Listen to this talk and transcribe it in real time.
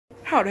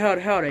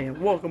Howdy, and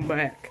welcome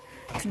back.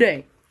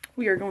 Today,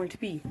 we are going to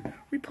be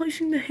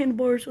replacing the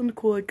handlebars on the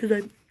quad because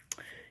I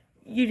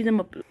yeeted them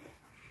up.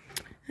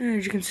 And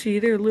as you can see,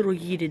 they're a little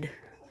yeeted.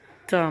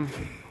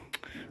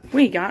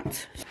 We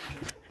got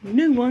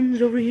new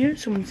ones over here.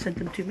 Someone sent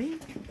them to me.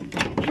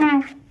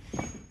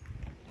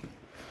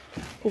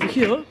 Over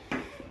here.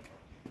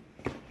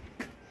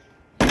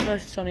 Nice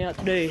and sunny out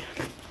today.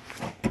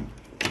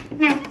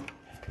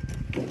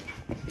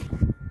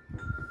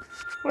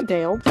 What the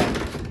hell?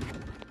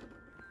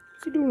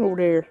 What's he doing over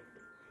there?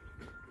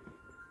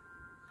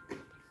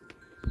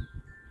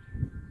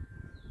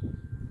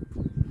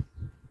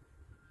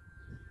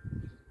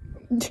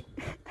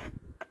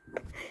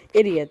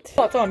 Idiot.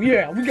 Oh, Tom,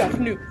 yeah, we got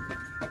some new.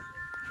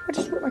 I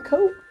just ripped my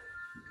coat.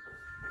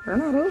 They're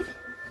not up.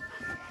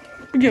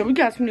 Yeah, we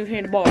got some new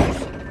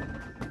handlebars.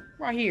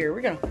 Right here.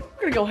 We're gonna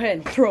go ahead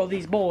and throw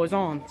these boys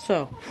on.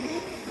 So,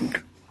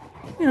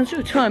 you know, it's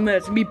your time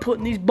that's to be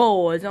putting these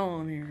boys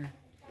on here.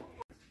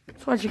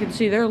 So as you can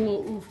see, they're a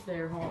little oof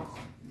there, huh?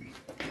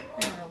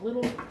 And a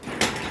little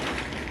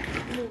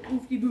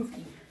oofy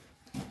boofy.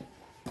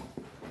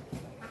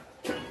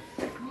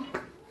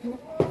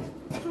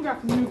 So we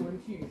got some new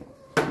ones here.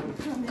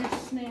 Some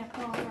just snapped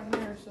off right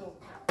there, so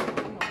you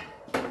know,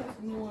 got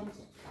some new ones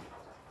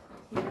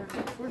here.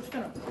 We're just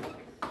gonna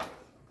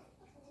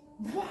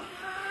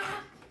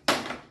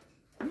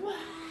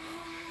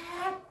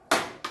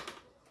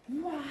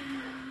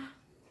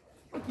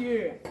Fuck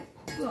yeah.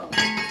 So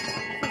first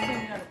thing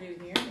we gotta do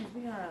here is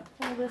we gotta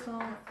pull this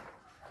off.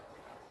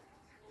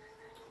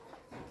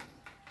 I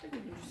think we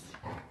can just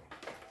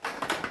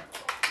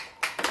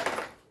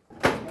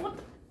what?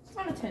 It's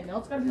not a 10 mil,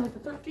 it's gotta be like a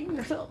 13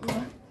 or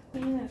something. I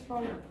mean, that's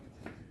probably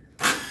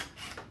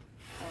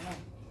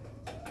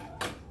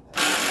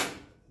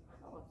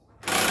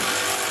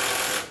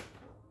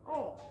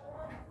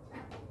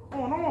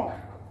Oh no!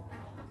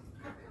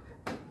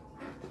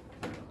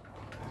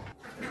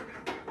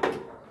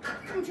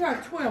 Let me try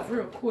 12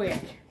 real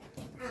quick.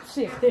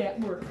 See if that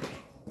works.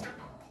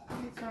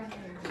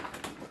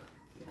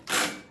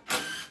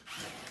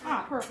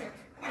 Ah, perfect.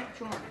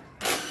 Excellent.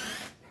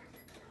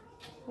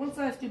 One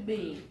size too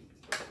big.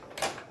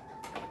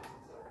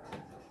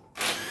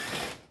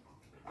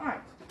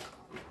 Alright.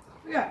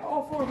 We got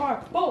all 4 of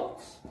our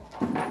bolts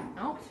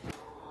out.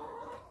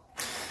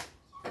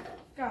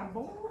 Got them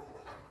both.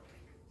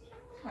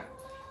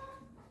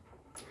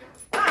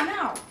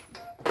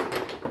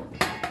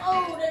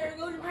 Oh, there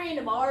goes the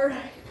handlebar.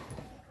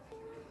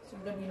 Some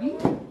WD.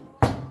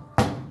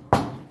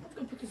 Let's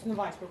go put this in the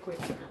vise real quick.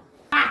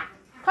 Ah!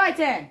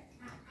 Titan!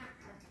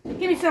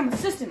 Give me some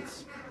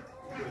assistance.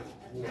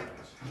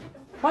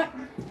 What?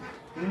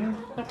 I'm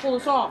gonna pull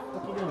this off.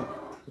 What you doing?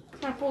 I'm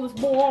trying to pull this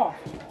bowl off.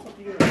 What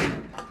you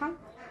doing? Huh?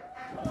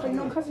 So you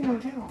know, cussing on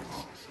the channel.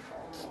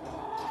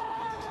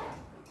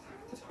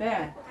 That's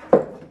bad.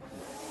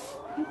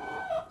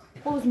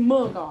 Pull this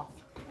mug off.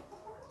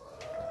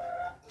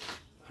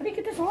 How do you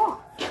get this off?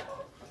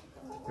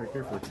 Very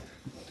carefully.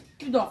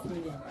 Get it off me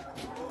then.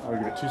 I'll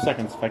give it 2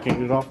 seconds. If I can't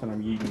get it off, then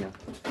I'm yeeting you.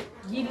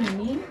 Yeeting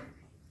me?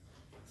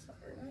 That's not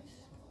very nice.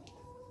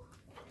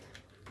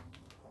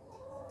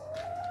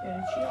 Yeah,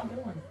 what's she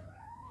doing?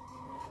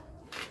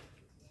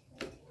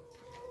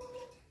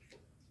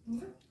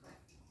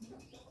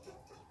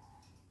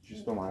 Did you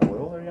spill my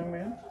oil there, young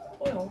man?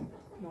 Oil?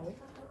 No.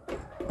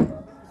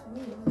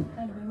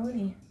 Had to be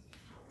money.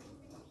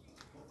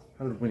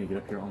 How did Winnie get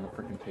up here on the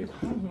freaking table?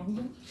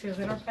 She was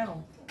in our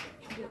kettle.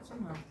 She did it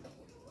somehow.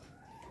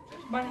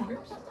 Just binding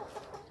grips.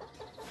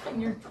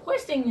 And you're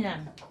twisting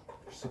them.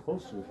 You're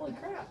supposed to. Holy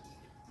crap.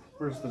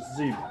 Where's the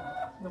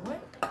zebra? The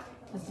what?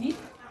 The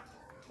zebra?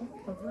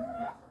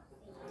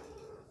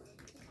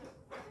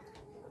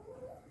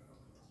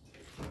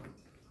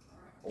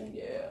 Oh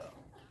yeah.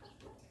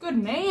 Good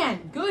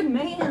man. Good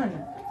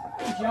man.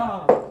 Good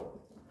job.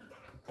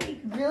 Hey,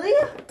 really?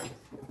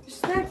 You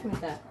snapped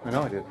with that. I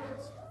know I did.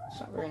 It's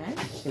not very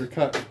nice. They're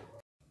cut.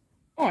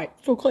 Alright,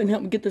 so Clayton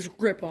helped me get this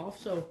grip off,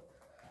 so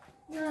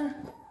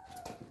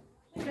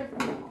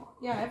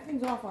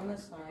everything's off on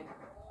this side.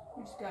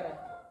 We just gotta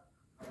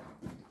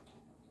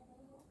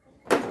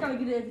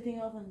get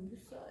everything off on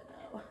this side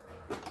now.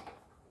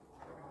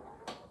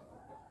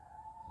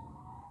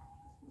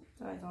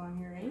 Side's on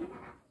here, eh?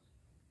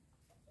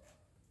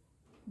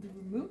 The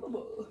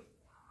removable.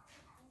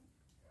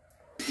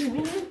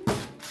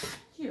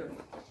 Here.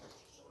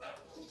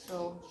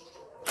 So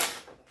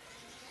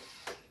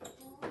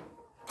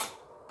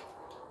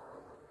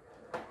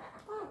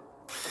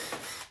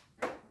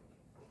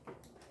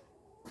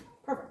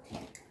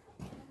perfect.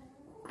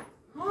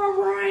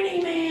 Alrighty,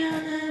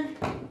 man.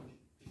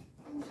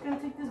 I'm just gonna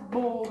take this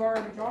bowl of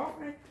garbage off,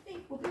 and I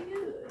think we'll be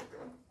good.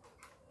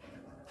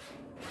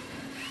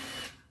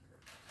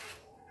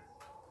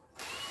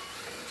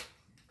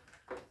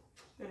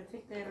 Gonna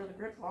take that other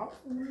grip off.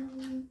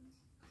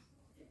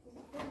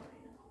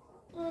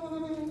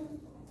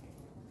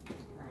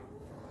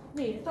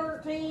 Need a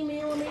 13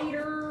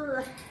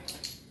 millimeter.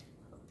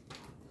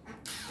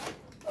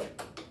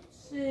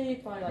 See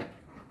if I like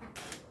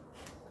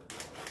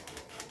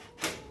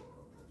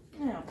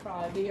That'll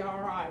probably be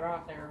alright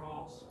right there,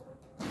 boss.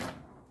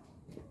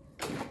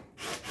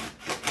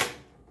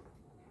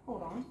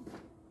 Hold on.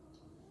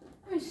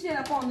 Let me sit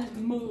up on this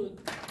mug.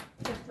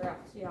 Test her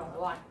out to see how I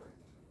like her.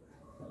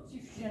 See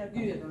if she's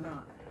any good or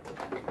not.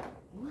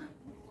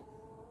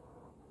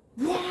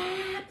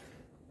 Whap!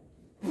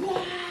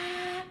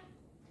 Whap!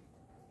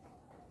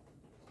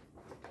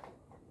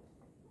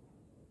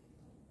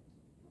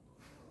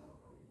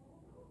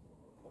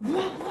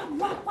 Whap, whap,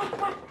 whap, whap,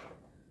 whap.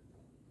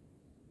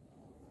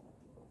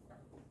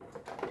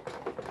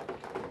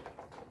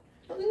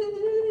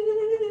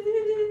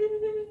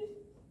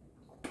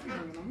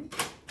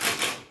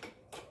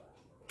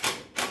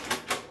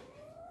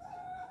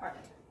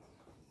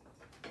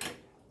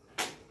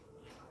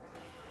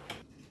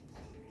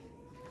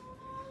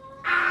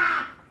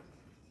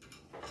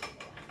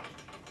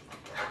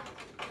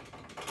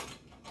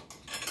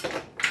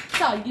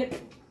 That's all you get.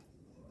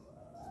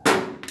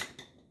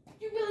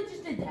 You really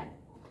just did that.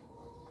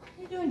 What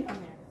are you doing down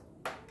there?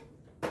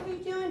 What are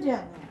you doing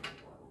down there?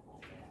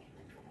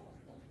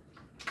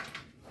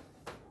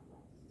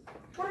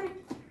 What are you...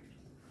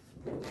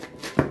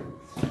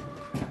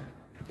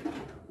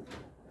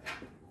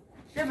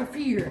 Never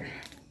fear.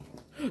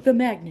 The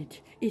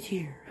magnet is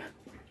here.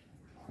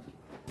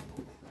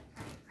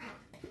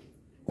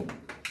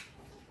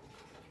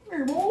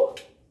 Here, boy.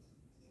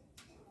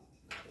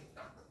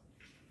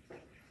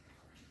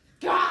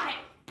 Got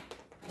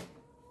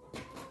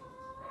it!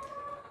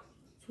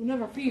 So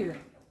never fear.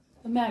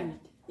 The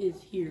magnet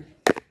is here.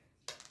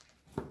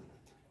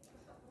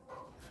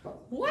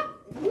 What?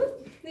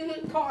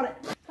 Caught it.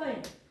 Hey,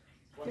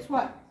 guess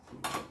what?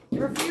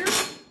 Never fear.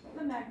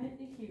 The magnet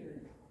is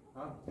here.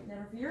 Huh?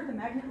 Never fear. The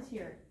magnet is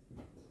here.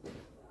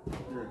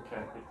 You're a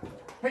catfish.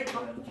 Hey!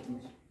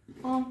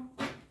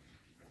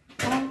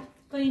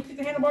 Clean. You think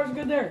the handlebars are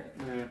good there?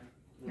 Nah.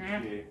 Nah.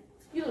 Okay.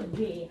 You look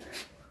gay.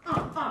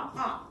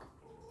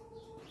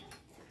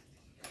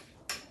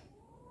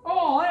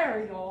 Oh,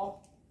 there we go.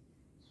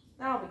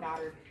 Now we got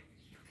her.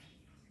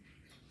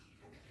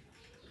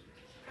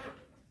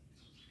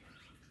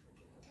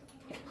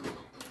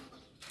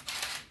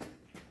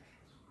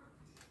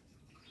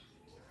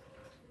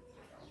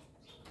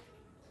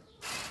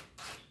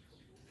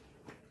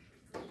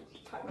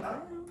 Pipe it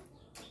out.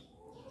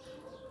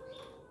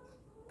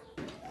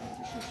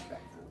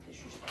 Disrespectful,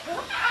 disrespectful.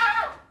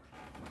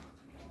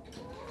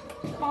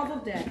 Cause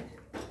of death.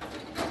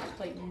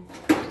 Clayton.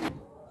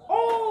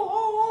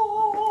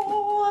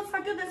 Oh, that's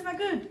not good, that's not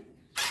good.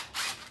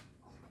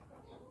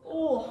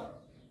 Oh.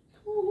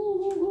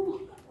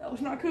 Ooh, that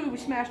was not good. We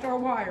smashed our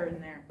wire in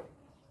there.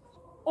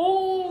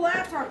 Oh,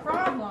 that's our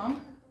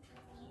problem.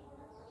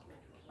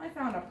 I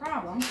found a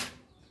problem.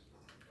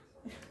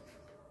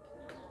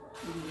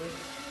 Idiot.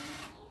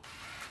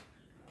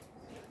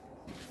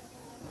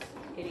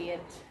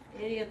 Idiot.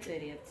 Idiots,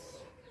 idiots.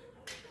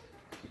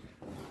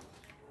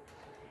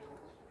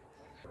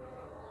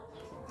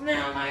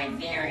 Now my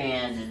theory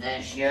is that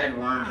this should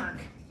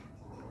work.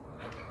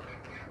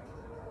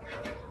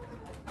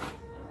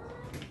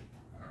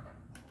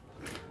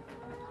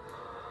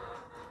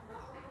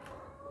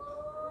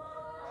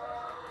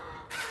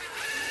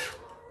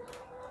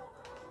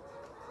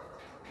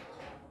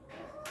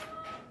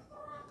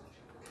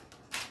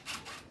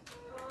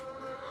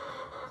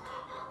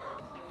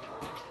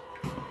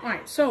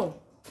 Alright, so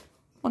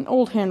on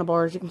old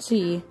handlebars, you can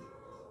see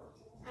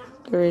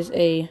there is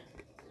a.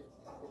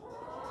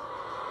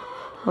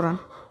 Hold on.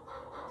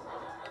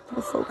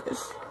 It'll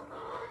focus.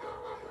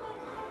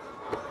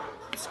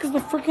 It's because the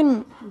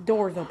freaking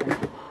door's open.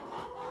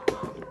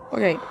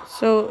 Okay,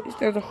 so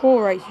there's a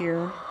hole right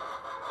here,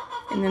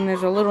 and then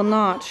there's a little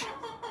notch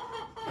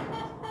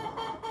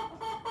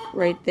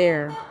right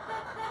there.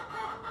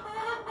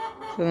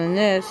 So then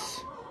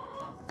this,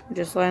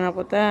 just line up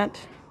with that,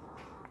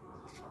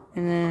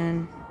 and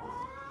then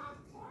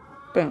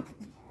boom.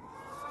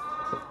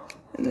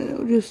 And then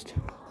it'll just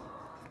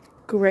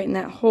go right in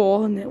that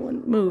hole and it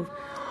wouldn't move.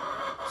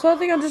 So I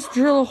think I'll just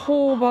drill a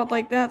hole about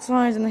like that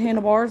size in the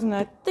handlebars and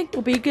I think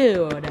we'll be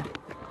good.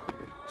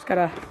 Just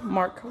gotta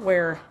mark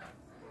where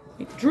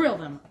we drill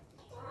them.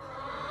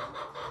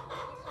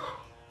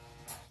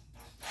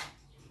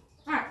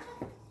 Alright.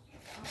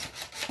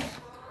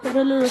 Put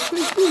a little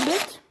screw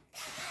bit.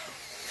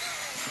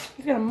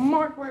 Just gotta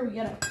mark where we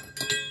gotta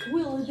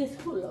wheel this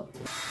hole up.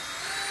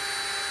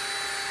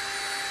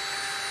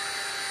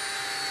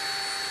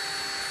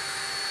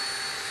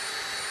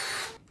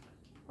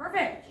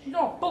 Perfect. She's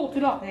all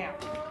bolted up now.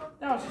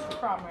 That was just a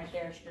problem right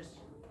there. It's just,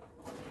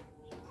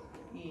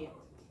 yeah.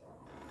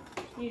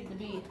 Needed to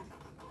be,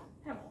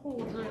 have a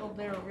hole drilled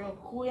there real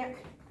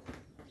quick.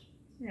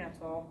 Yeah,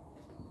 that's all.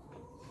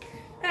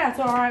 That's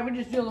alright. We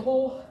just drilled a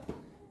hole.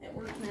 It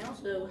works now,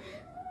 so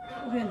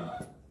go ahead and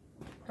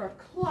put our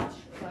clutch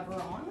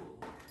lever on.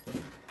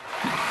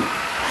 I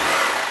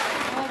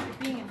like it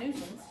being a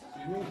nuisance.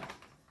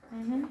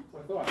 Mm-hmm.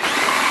 I thought. I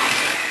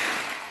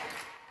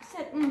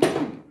said,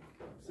 mm-hmm.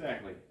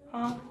 Exactly.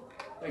 Huh?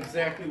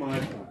 Exactly my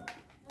point.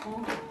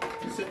 Huh?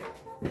 Sit.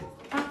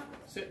 Huh?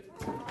 Sit.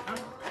 Huh?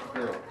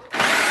 Girl.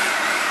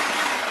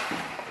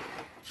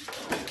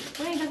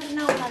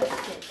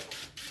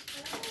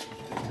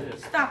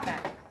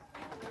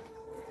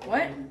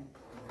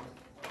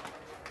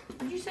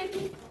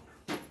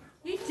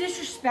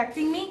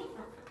 disrespecting me?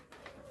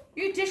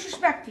 You're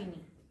disrespecting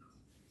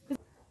me.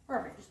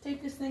 Perfect. Just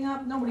take this thing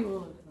up. Nobody will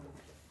look.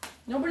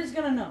 Nobody's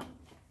gonna know.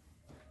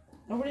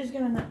 Nobody's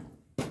gonna know.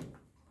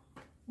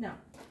 No.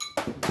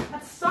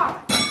 That's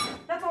solid.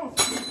 That's almost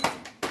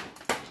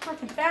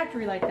fucking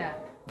factory like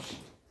that.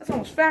 That's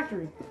almost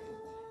factory.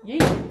 Yeah.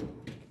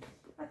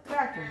 That's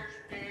factory.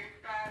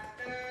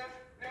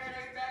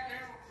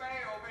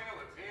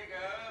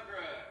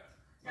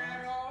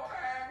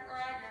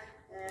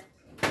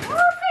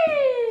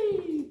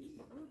 Coffee!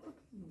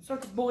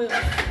 Start to boil.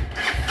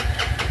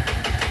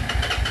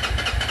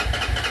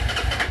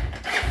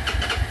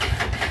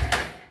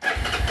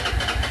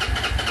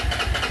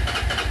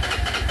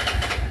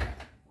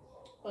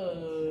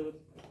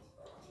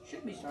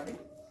 Should be starting.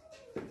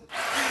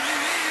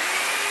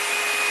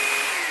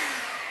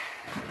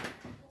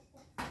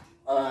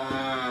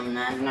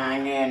 That's not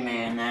good,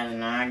 man. That's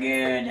not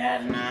good.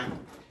 That's not.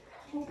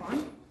 Hold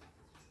on.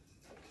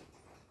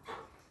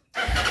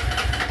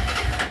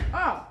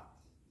 Oh.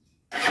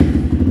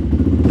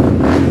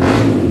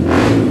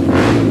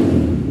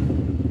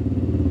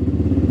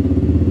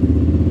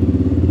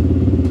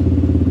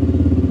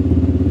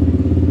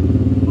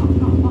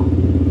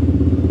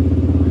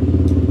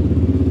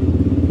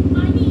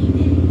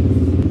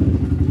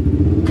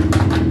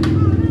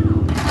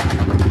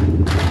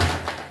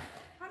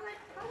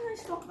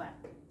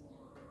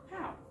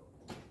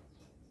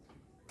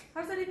 How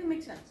does that even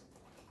make sense?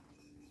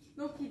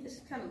 No key, this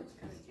kind of looks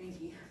kind of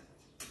janky.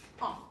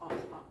 Oh. It'll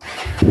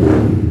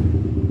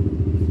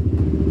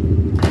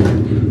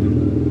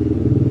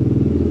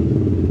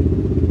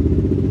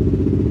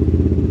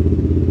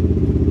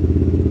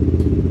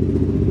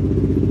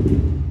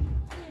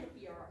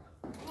be alright.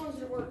 As long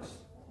as it works.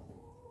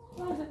 As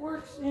long as it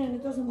works and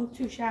it doesn't look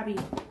too shabby.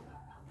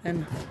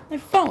 And my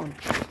phone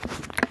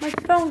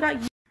got.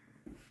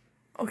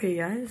 Okay,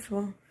 guys,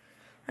 well.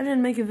 I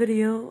didn't make a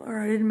video, or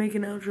I didn't make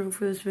an outro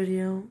for this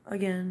video,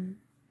 again,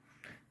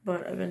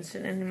 but I've been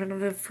sitting in front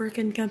of a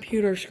freaking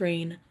computer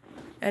screen,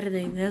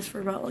 editing this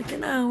for about like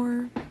an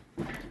hour,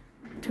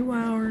 2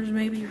 hours,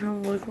 maybe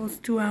probably close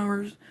to 2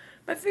 hours.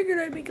 I figured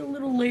I'd make a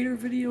little later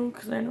video,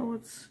 because I know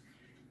it's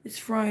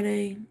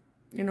Friday,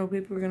 you know,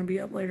 people are going to be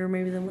up later,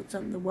 maybe they want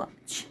something to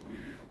watch.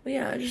 But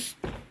yeah, I just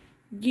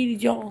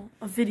gave y'all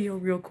a video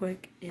real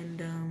quick,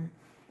 and,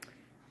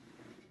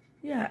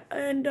 yeah,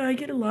 and I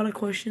get a lot of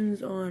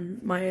questions on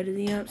my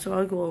editing app, so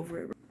I'll go over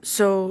it.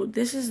 So,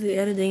 this is the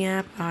editing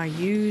app I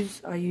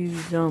use. I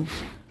use,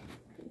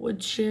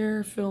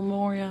 Woodshare,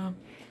 Filmora.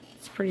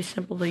 It's pretty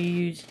simple to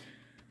use.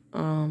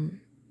 I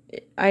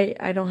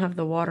don't have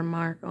the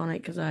watermark on it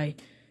because I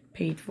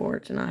paid for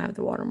it to not have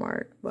the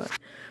watermark. But,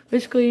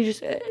 basically, you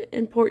just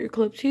import your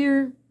clips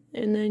here,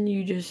 and then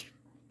you just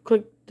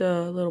click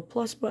the little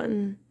plus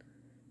button,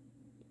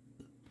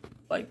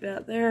 like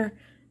that there.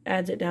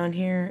 Adds it down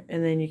here,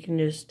 and then you can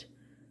just,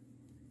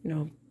 you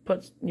know,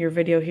 put your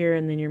video here,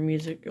 and then your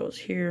music goes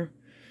here.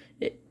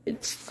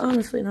 It's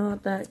honestly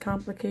not that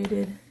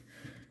complicated.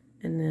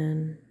 And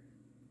then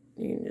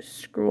you can just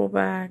scroll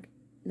back.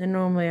 Then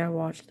normally I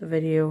watch the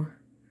video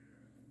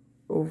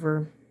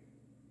over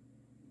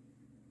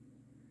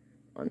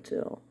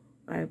until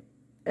I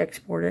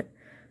export it.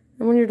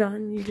 And when you're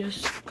done, you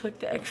just click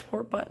the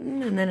export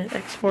button, and then it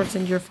exports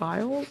into your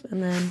files,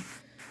 and then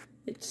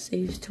it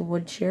saves to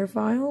Woodshare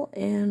file,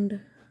 and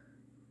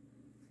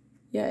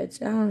yeah,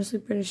 it's honestly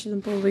pretty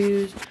simple to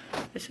use.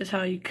 This is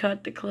how you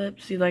cut the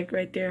clips. See, like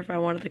right there, if I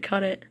wanted to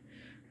cut it,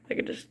 I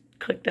could just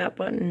click that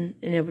button,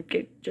 and it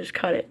would just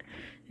cut it.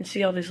 And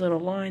see all these little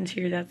lines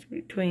here, that's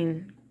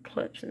between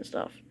clips and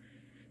stuff.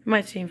 It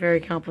might seem very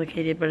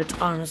complicated, but it's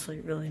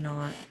honestly really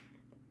not.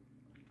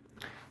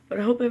 But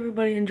I hope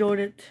everybody enjoyed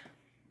it.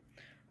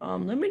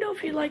 Let me know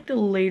if you like the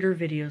later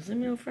videos. Let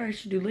me know if I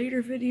should do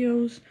later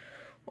videos,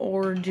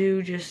 or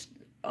do just,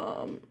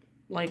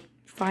 like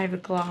 5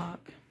 o'clock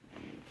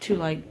to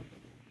like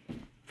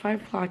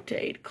 5 o'clock to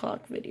 8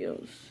 o'clock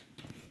videos,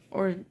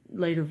 or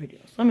later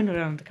videos. Let me know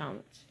down in the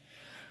comments.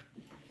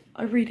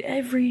 I read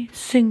every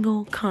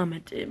single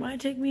comment. It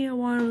might take me a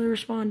while to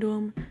respond to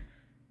them,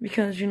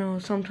 because, you know,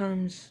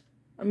 sometimes,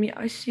 I mean,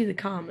 I see the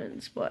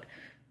comments, but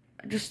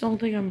I just don't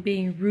think I'm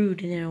being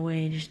rude in a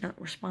way, just not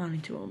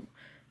responding to them.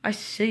 I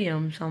see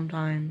them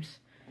sometimes,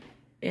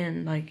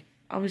 and, like,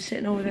 I was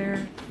sitting over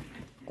there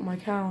on my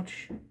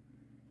couch, and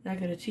I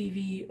got a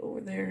TV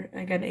over there,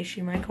 and I got an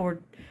HDMI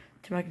cord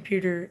to my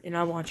computer, and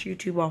I watch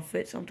YouTube off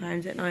it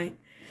sometimes at night,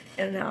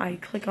 and I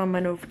click on my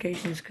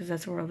notifications, because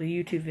that's where all the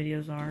YouTube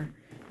videos are.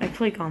 I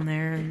click on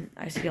there, and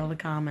I see all the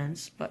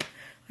comments, but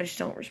I just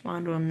don't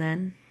respond to them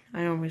then.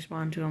 I don't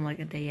respond to them like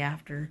a day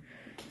after,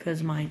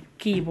 because my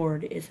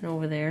keyboard isn't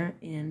over there,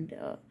 and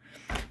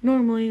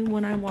normally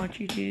when I watch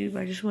YouTube,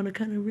 I just want to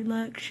kind of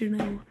relax, you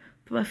know,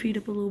 put my feet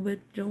up a little bit,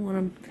 don't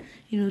want to,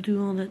 you know,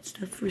 do all that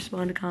stuff,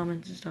 respond to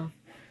comments and stuff,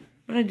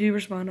 but I do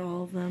respond to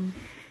all of them.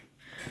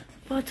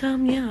 But,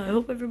 yeah, I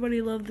hope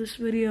everybody loved this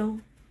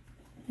video,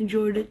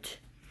 enjoyed it,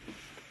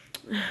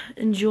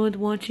 enjoyed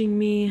watching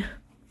me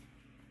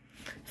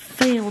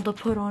fail to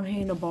put on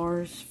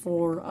handlebars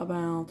for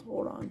about,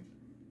 hold on,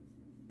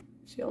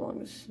 See how long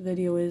this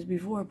video is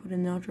before I put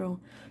in the outro.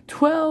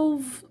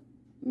 12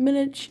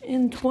 minutes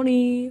and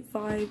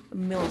 25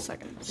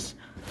 milliseconds.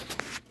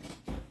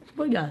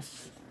 But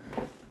yes,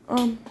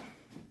 I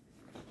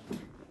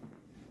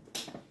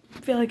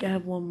feel like I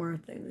have one more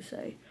thing to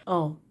say.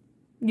 Oh,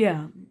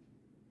 yeah.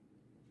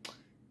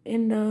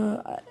 And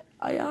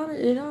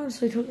it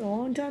honestly took a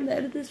long time to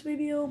edit this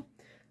video,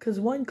 because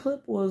one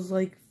clip was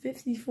like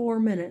 54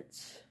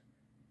 minutes,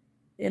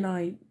 and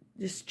I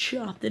just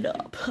chopped it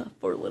up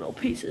for little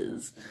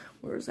pieces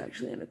where it's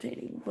actually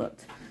entertaining.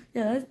 But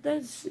yeah,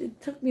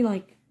 it took me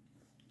like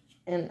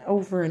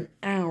over an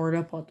hour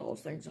to put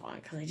those things on,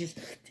 because I just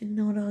didn't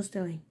know what I was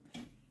doing.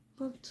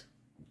 But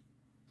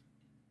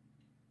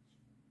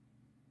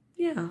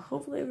yeah,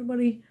 hopefully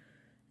everybody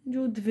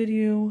enjoyed the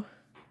video.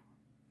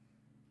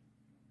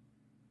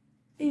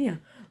 And yeah,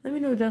 let me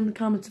know down in the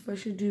comments if I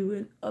should do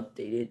an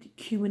updated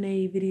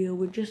Q&A video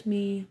with just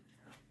me,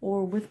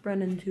 or with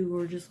Brendan too,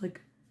 or just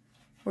like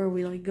where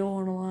we like go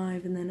on a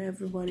live and then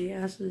everybody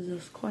asks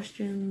us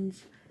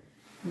questions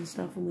and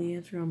stuff and we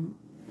answer them,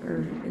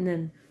 and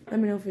then let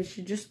me know if it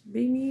should just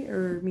be me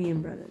or me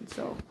and Brendan.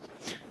 So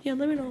yeah,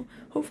 let me know.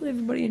 Hopefully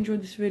everybody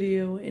enjoyed this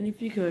video, and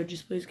if you could,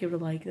 just please give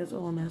it a like. That's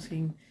all I'm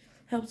asking.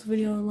 Helps the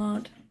video a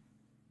lot.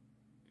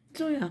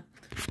 So yeah,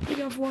 thank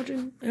y'all for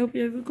watching. I hope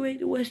you have a great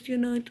rest of your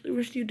night,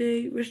 rest of your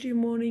day, rest of your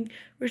morning,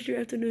 rest of your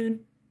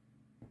afternoon,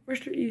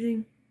 rest of your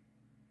evening,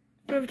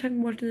 whatever time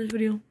you're watching this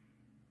video.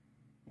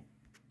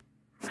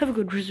 Have a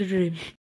good rest of your day.